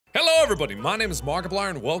everybody, my name is Markiplier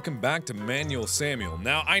and welcome back to Manual Samuel.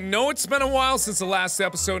 Now, I know it's been a while since the last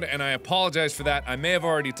episode and I apologize for that. I may have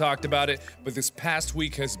already talked about it, but this past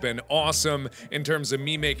week has been awesome in terms of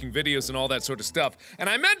me making videos and all that sort of stuff. And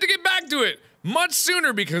I meant to get back to it much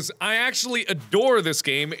sooner because I actually adore this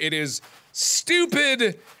game. It is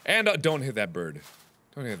stupid and don't hit that bird.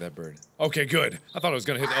 Don't hit that bird. Okay, good. I thought I was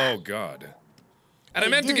gonna hit, oh god. And I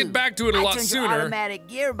meant to get back to it a lot sooner. I turned your automatic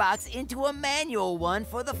gearbox into a manual one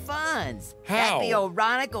for the funds. How? That be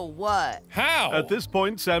ironic or what? How? At this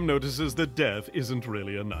point, Sam notices that Dev isn't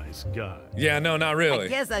really a nice guy. Yeah, no, not really. I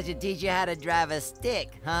guess I should teach you how to drive a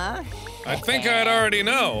stick, huh? I think I'd already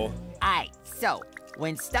know. Alright, so,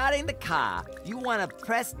 when starting the car, you want to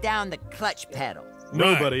press down the clutch pedal.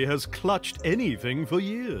 Nobody has clutched anything for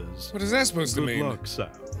years. What is that supposed to mean? Good luck, Sam.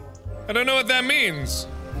 I don't know what that means.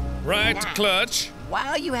 Right, Now, clutch.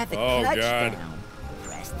 While you have the clutch down,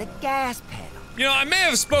 press the gas pedal. You know, I may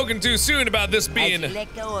have spoken too soon about this being... As you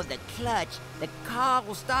let go of the clutch, the car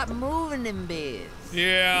will start moving in biz.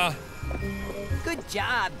 Yeah. Good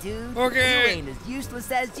job, dude. Okay. You ain't as useless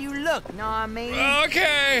as you look, know what I mean?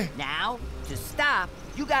 Okay. Now, to stop,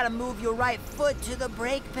 you gotta move your right foot to the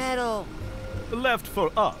brake pedal. Left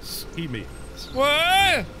for us, he means.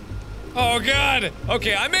 What? Oh god.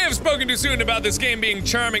 Okay, I may have spoken too soon about this game being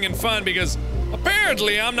charming and fun because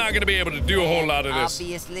apparently I'm not gonna be able to do a whole lot of this.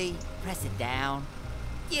 Obviously, press it down.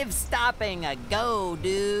 Give stopping a go,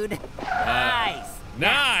 dude. Nice.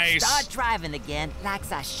 Nice. Now, start driving again,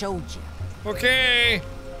 like I showed you. Okay.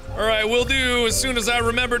 Alright, will do as soon as I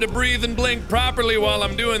remember to breathe and blink properly while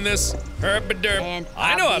I'm doing this. Herp-a-derp. And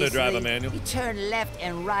I know how to drive a manual. You turn left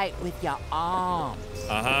and right with your arms.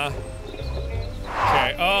 Uh-huh.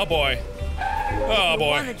 Okay, oh boy. Oh If you boy.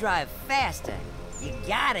 want to drive faster, you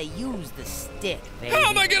gotta use the stick, baby. How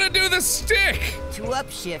am I gonna do the stick? To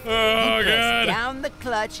upshift, Oh, you press God. down the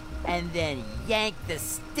clutch and then yank the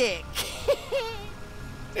stick.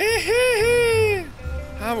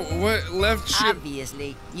 How, what, left shift?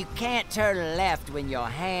 Obviously, you can't turn left when your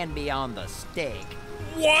hand be on the stick.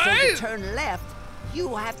 What? So to turn left,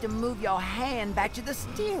 you have to move your hand back to the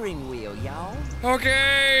steering wheel, y'all.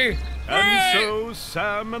 Okay. And so,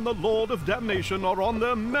 Sam and the Lord of Damnation are on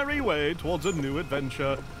their merry way towards a new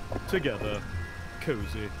adventure. Together.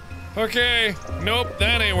 Cozy. Okay. Nope,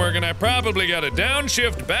 that ain't working. I probably gotta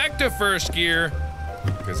downshift back to first gear.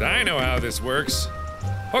 Because I know how this works.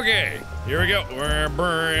 Okay, here we go.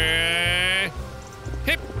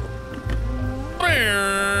 Hip.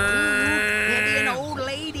 There'll be an old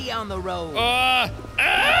lady on the road. Oh,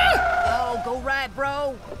 go right,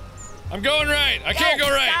 bro. I'm going right. I can't go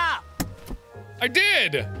right. Stop. I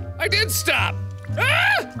did stop.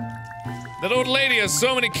 Ah! That old lady has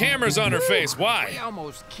so many cameras on her face. We Why?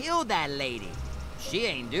 almost killed that lady. She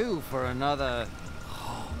ain't due for another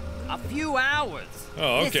a few hours.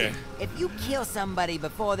 Oh, okay. Listen, if you kill somebody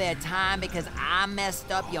before their time because I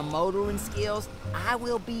messed up your motoring skills, I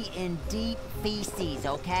will be in deep feces,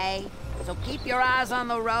 okay? So keep your eyes on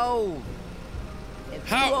the road. If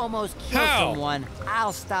you almost kill someone,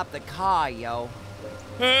 I'll stop the car, yo.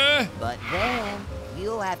 But then,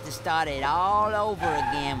 you'll have to start it all over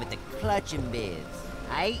again with the clutch and biz.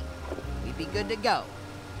 Aight? We'd be good to go.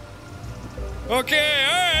 Okay,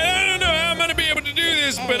 alright, I don't know how I'm gonna be able to do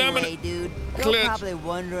this, but I'm gonna... dude, you're clutch. probably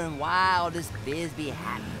wondering why all this biz be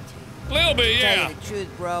happening to you. Little bit, Tell yeah. you the truth,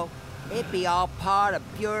 bro, it be all part of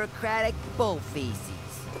bureaucratic bull feces.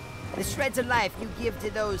 The shreds of life you give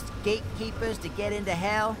to those gatekeepers to get into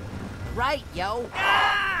hell, right, yo?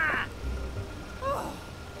 Ah! Oh.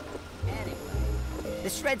 Anyway, the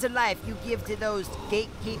shreds of life you give to those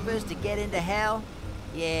gatekeepers to get into hell,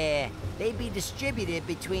 yeah, they be distributed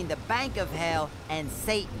between the Bank of Hell and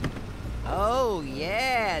Satan. Oh,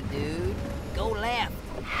 yeah, dude. Go left.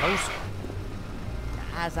 Closer.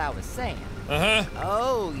 As I was saying. Uh-huh.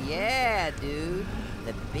 Oh, yeah, dude.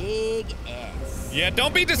 The big S. Yeah,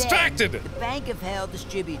 don't be distracted. Then, the Bank of Hell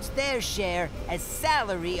distributes their share as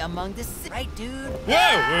salary among the... Right, dude? Whoa!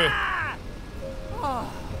 Ah!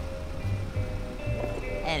 Oh.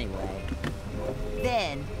 Anyway.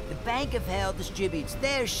 Then, the Bank of Hell distributes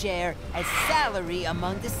their share as salary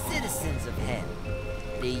among the citizens of Hell.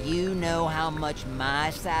 Do you know how much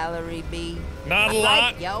my salary be? Not a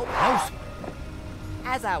lot. Yo.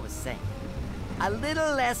 As I was saying, a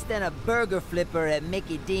little less than a burger flipper at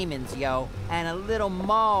Mickey Demon's, yo, and a little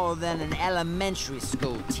more than an elementary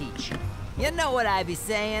school teacher. You know what I be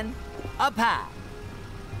saying? Up high.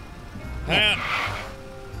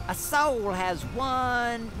 A soul has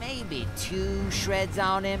one, maybe two shreds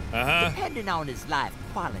on him, depending on his life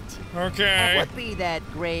quality. Okay. And what be that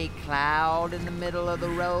gray cloud in the middle of the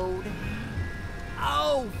road?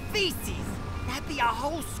 Oh, feces! That'd be a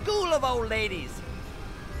whole school of old ladies.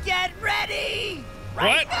 Get ready!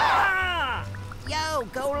 Right. What? Ah! Yo,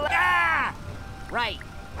 go ah! Right.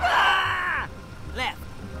 Ah! Left.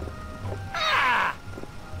 Ah!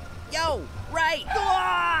 Yo, right.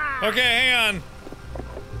 Ah! Okay, hang on.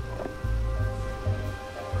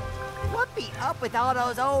 What be up with all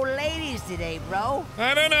those old ladies today, bro?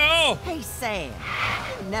 I don't know. Hey, Sam.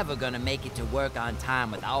 You're never gonna make it to work on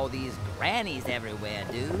time with all these grannies everywhere,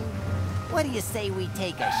 dude. What do you say we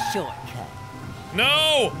take a shortcut?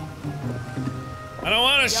 No! I don't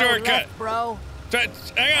want a Yo, shortcut. left, bro.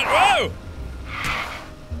 Hang on. Whoa!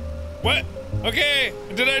 What? Okay,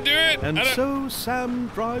 did I do it? And I don't- so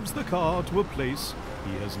Sam drives the car to a place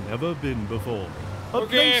he has never been before. A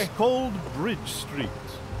Okay. place called Bridge Street.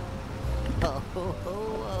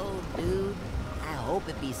 Oh, dude. I hope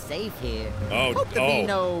it be safe here. Oh, Hope there be oh.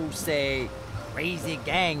 no, say, crazy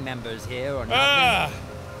gang members here or nothing. Ah!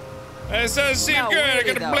 That doesn't seem No, good. I really,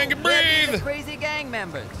 gotta though. blink and Where be the breathe. crazy gang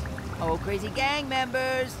members. Oh, crazy gang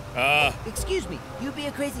members. Excuse me, you be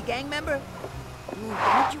a crazy gang member? Ooh,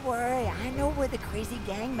 don't you worry, I know where the crazy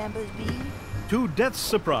gang members be. To Death's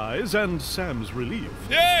surprise and Sam's relief,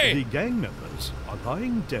 Yay! the gang members are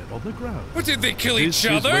lying dead on the ground. What, did they kill This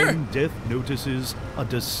each is other? when Death notices a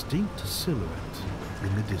distinct silhouette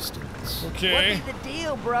in the distance. Okay. What be the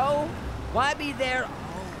deal, bro? Why be there?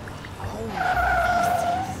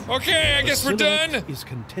 Oh, Okay, I guess we're Silhouette done. is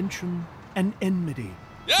contention and enmity,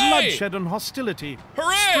 Yay! bloodshed and hostility,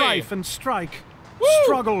 Hooray! strife and strike, Woo!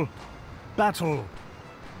 struggle, battle,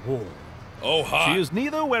 war. Oh, hot. She is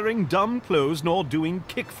neither wearing dumb clothes nor doing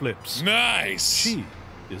kickflips. Nice. She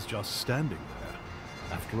is just standing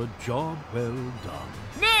there after a job well done.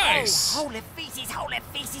 Nice. Oh, holy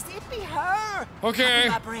feces, it be her. Okay.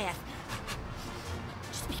 Hold my breath.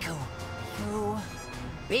 Just be cool. Cool.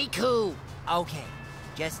 Be cool. Okay.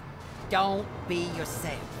 Just don't be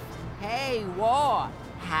yourself. Hey, War.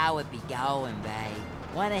 How it be going, babe?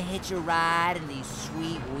 Wanna hitch a ride in these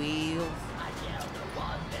sweet wheels?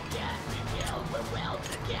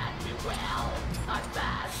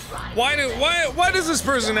 Why does this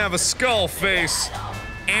person have a skull face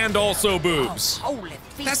and also boobs? Holy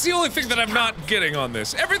feces. That's the only thing that I'm not getting on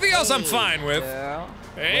this. Everything else I'm fine with. Girl.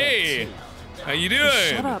 Hey, how you doing?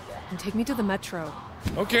 Shut up and take me to the metro.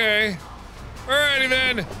 Okay. Alrighty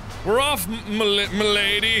then. We're off,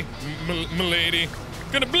 m'lady. M'lady.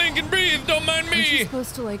 Gonna blink and breathe, don't mind Aren't you me.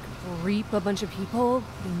 supposed to, like, reap a bunch of people?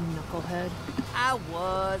 You knucklehead. I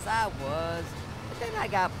was. But then I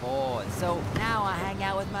got bored, so now I hang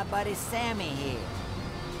out with my buddy Sammy here.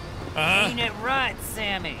 Uh-huh. Ain't it right,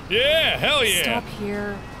 Sammy? Yeah, hell yeah. Stop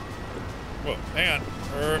here. Whoa, hang on.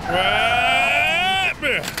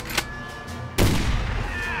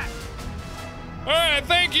 Alright,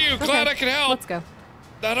 thank you. Glad Okay, I could help. Let's go.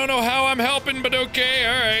 I don't know how I'm helping, but okay,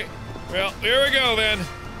 alright. Well, here we go then.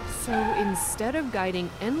 So instead of guiding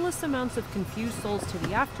endless amounts of confused souls to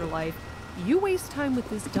the afterlife, you waste time with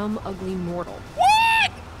this dumb, ugly mortal.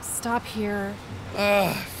 What? Stop here.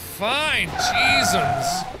 Fine,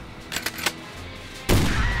 Jesus.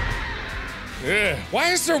 Ugh.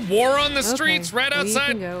 Why is there war on the streets Okay, right we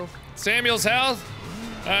outside can go. Samuel's house?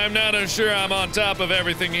 I'm not sure I'm on top of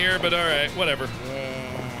everything here, but alright, whatever. Yeah.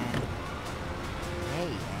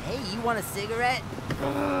 Hey, you want a cigarette?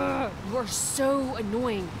 You are so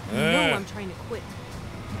annoying. You Uh. know I'm trying to quit.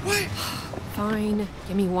 What? Fine,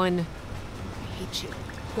 give me one. I hate you.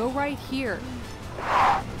 Go right here.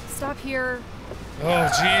 Stop here. Oh,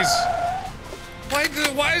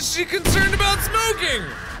 jeez. Why is she concerned about smoking?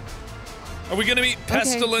 Are we gonna meet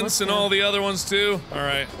Pestilence let's and go. all the other ones too?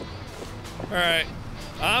 Alright. Alright.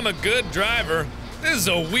 I'm a good driver. This is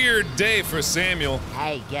a weird day for Samuel.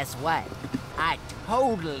 Hey, guess what? I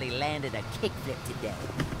totally landed a kickflip today.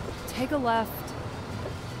 Take a left.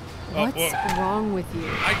 Oh, What's whoa. wrong with you?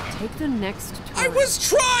 I- Take the next turn. I was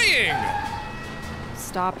trying!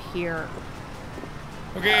 Stop here.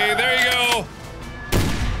 Okay, there you go.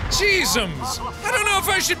 Jeezums! I don't know if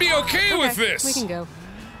I should be okay with this. We can go.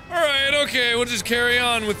 Alright, okay, we'll just carry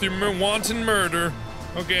on with your wanton murder.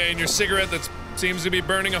 Okay, and your cigarette that seems to be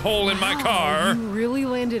burning a hole in my Wow, car. You really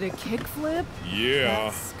landed a kickflip? Yeah.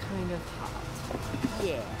 That's kind of hot.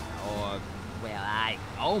 Yeah, or, well, I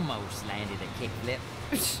almost landed a kickflip.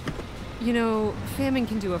 You know, Famine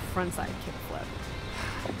can do a frontside kickflip.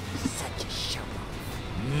 Such a show-off.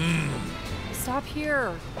 Stop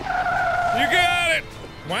here. You got it!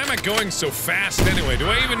 Why am I going so fast anyway? Do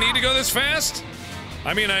I even need to go this fast?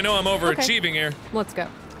 I mean, I know I'm overachieving here. Let's go.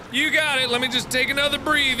 You got it. Let me just take another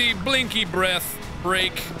breathy, blinky breath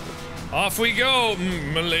break. Off we go,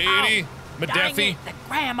 m'lady, Dang m'deffy. it, the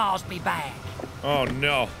grandmas be back. Oh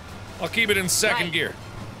no. I'll keep it in second gear.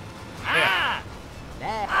 Yeah.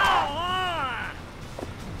 Left.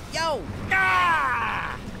 Yo!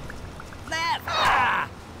 Ah! Left! Ah!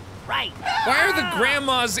 Right! Why are the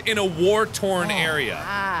grandmas in a war-torn area?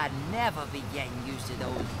 I'd never be getting used to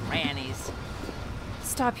those grannies.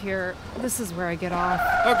 Stop here. This is where I get off.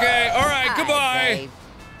 Okay, alright, Bye, goodbye. babe.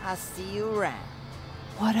 I'll see you around.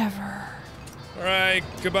 Whatever. Alright,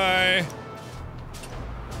 goodbye.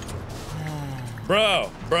 Bro.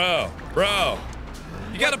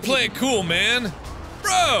 You gotta play it cool, man.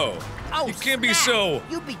 Bro! Oh, You can't be snap. so...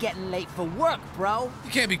 You be getting late for work, bro.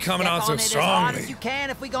 You can't be coming Step on so on it as hard as strongly. you can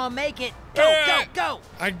if we gonna make it. Go, Hey! go,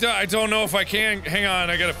 go! I don't know if I can. Hang on,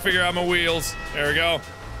 I gotta figure out my wheels. There we go.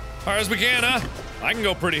 Hard as we can, huh? I can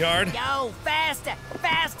go pretty hard. Yo, faster,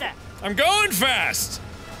 faster! I'm going fast!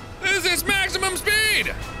 This is maximum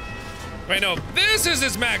speed! Wait, no, this is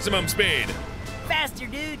its maximum speed! Faster,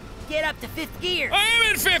 dude! Get up to 5th gear! I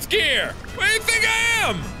am in 5th gear! What do you think I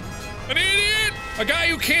am? An idiot? A guy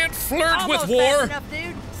who can't flirt Almost with war? fast enough,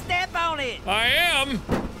 dude! Step on it! I am!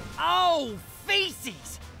 Oh,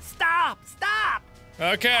 feces! Stop, stop!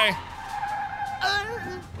 Okay.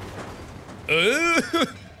 Uh,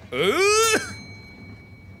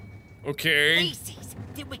 Okay. feces!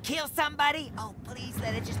 Did we kill somebody? Oh, please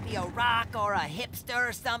let it just be a rock or a hipster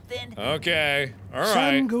or something. Okay. Sam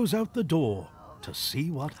Alright. goes out the door to see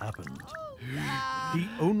what happened. He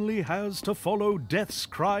only has to follow Death's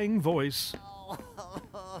crying voice.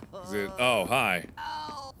 Is it? Oh, hi.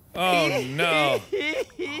 Oh, no.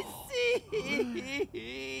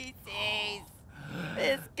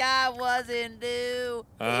 This guy wasn't due.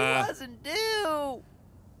 He wasn't due.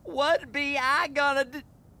 What be I gonna do?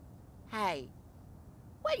 Hey,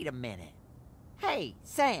 wait a minute. Hey,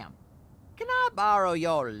 Sam, can I borrow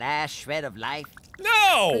your last shred of life?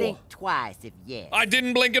 No! Blink twice if yes. I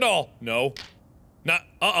didn't blink at all. No. Not,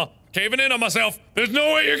 caving in on myself. There's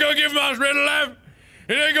no way you're gonna give my shred of life.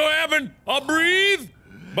 It ain't gonna happen. I'll breathe,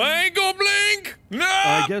 but I ain't gonna blink. No!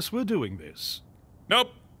 I guess we're doing this.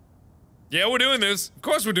 Nope. Yeah, we're doing this. Of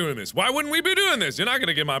course we're doing this. Why wouldn't we be doing this? You're not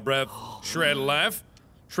gonna get my breath. Shred of life.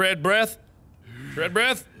 Shred breath. Shred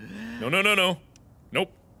breath. No, no, no, no.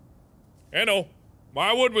 Nope. And no.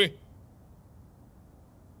 Why would we? I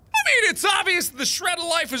mean, it's obvious that the shred of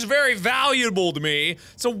life is very valuable to me,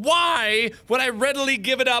 so why would I readily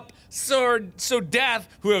give it up so Death,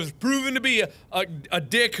 who has proven to be a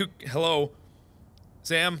dick who— Hello?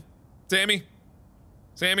 Sam? Sammy?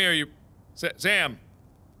 Sammy, are you— Sam?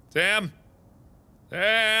 Sam?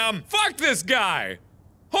 Sam? Fuck this guy!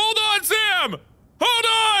 Hold on, Sam! Hold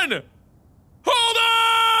on! Hold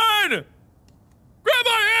on! Grab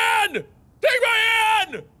my hand! Take my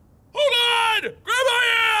hand! Hold on! Grab my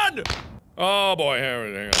hand! Oh boy,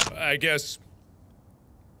 hang on. I guess.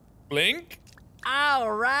 Blink?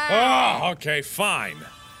 All right. Oh, okay, fine.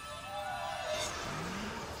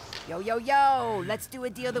 Yo, yo, yo, let's do a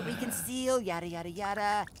deal that we can seal, yada, yada,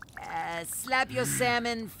 yada. Slap your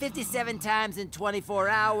salmon 57 times in 24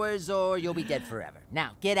 hours or you'll be dead forever.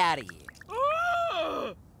 Now, get out of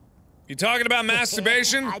here. You talking about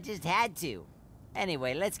masturbation? I just had to.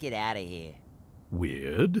 Anyway, let's get out of here.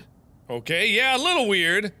 Weird. Okay, yeah, a little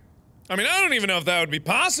weird. I mean, I don't even know if that would be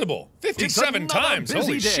possible. 57 It's times, another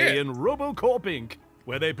holy busy day shit. in RoboCorp Inc.,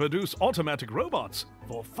 where they produce automatic robots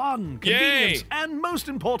for fun, convenience, Yay. and most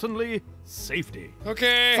importantly, safety.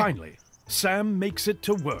 Okay. Finally, Sam makes it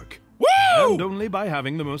to work. Woo! And only by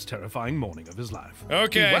having the most terrifying morning of his life.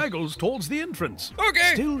 Okay. He waggles towards the entrance.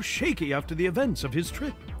 Okay. Still shaky after the events of his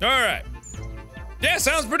trip. Alright. Yeah,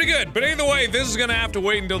 sounds pretty good. But either way, this is gonna have to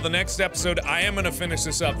wait until the next episode. I am gonna finish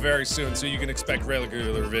this up very soon, so you can expect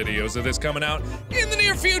regular videos of this coming out in the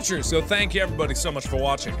near future. So thank you everybody so much for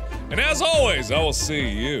watching. And as always, I will see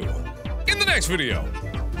you in the next video.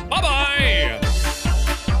 Bye-bye!